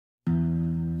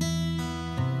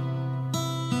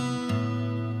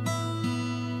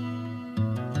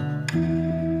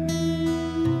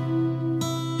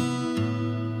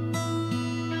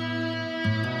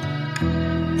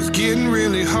getting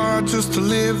really hard just to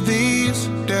live these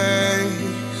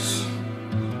days.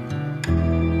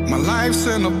 My life's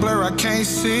in a blur, I can't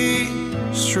see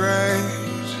straight.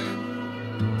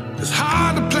 It's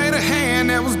hard to play the hand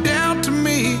that was dealt to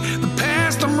me. The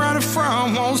past I'm running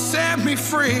from won't set me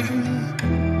free.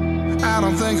 I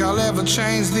don't think I'll ever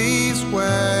change these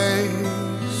ways.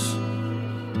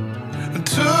 I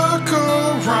took a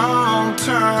wrong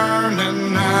turn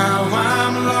and now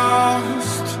I'm lost.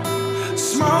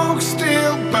 Smoke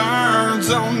still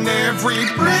burns on every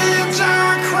bridge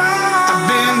I cross. I've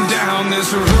been down this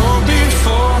road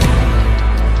before.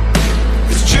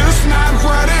 It's just not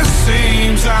what it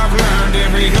seems. I've learned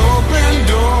every open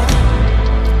door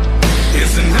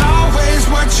isn't always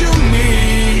what you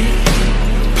need.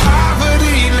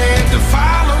 Poverty led to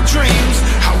follow dreams.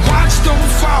 I watched them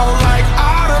fall like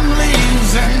autumn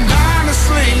leaves. And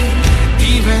honestly,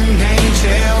 even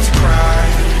angels cry.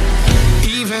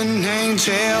 Even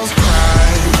angels cry.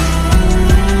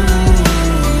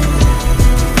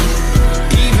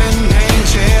 Even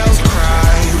angels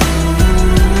cry.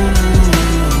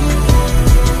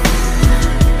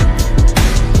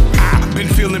 I've been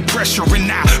feeling pressure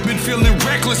and I've been feeling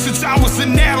reckless since I was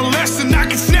an adolescent. I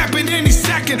can snap at any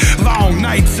second. Long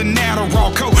nights and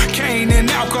Adderall, cocaine and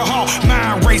alcohol.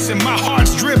 Mind racing, my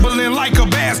heart's dribbling like a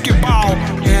basketball.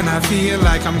 And I feel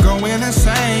like I'm going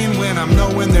insane when I'm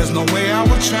knowing there's no way I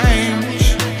will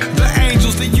change. The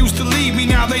angels that used to leave me,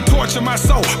 now they torture my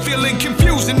soul. Feeling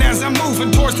confusing as I'm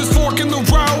moving towards this fork in the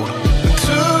road. I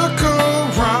took a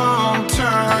wrong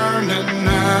turn and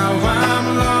now I'm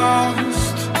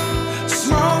lost.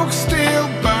 Smoke still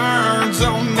burns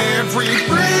on every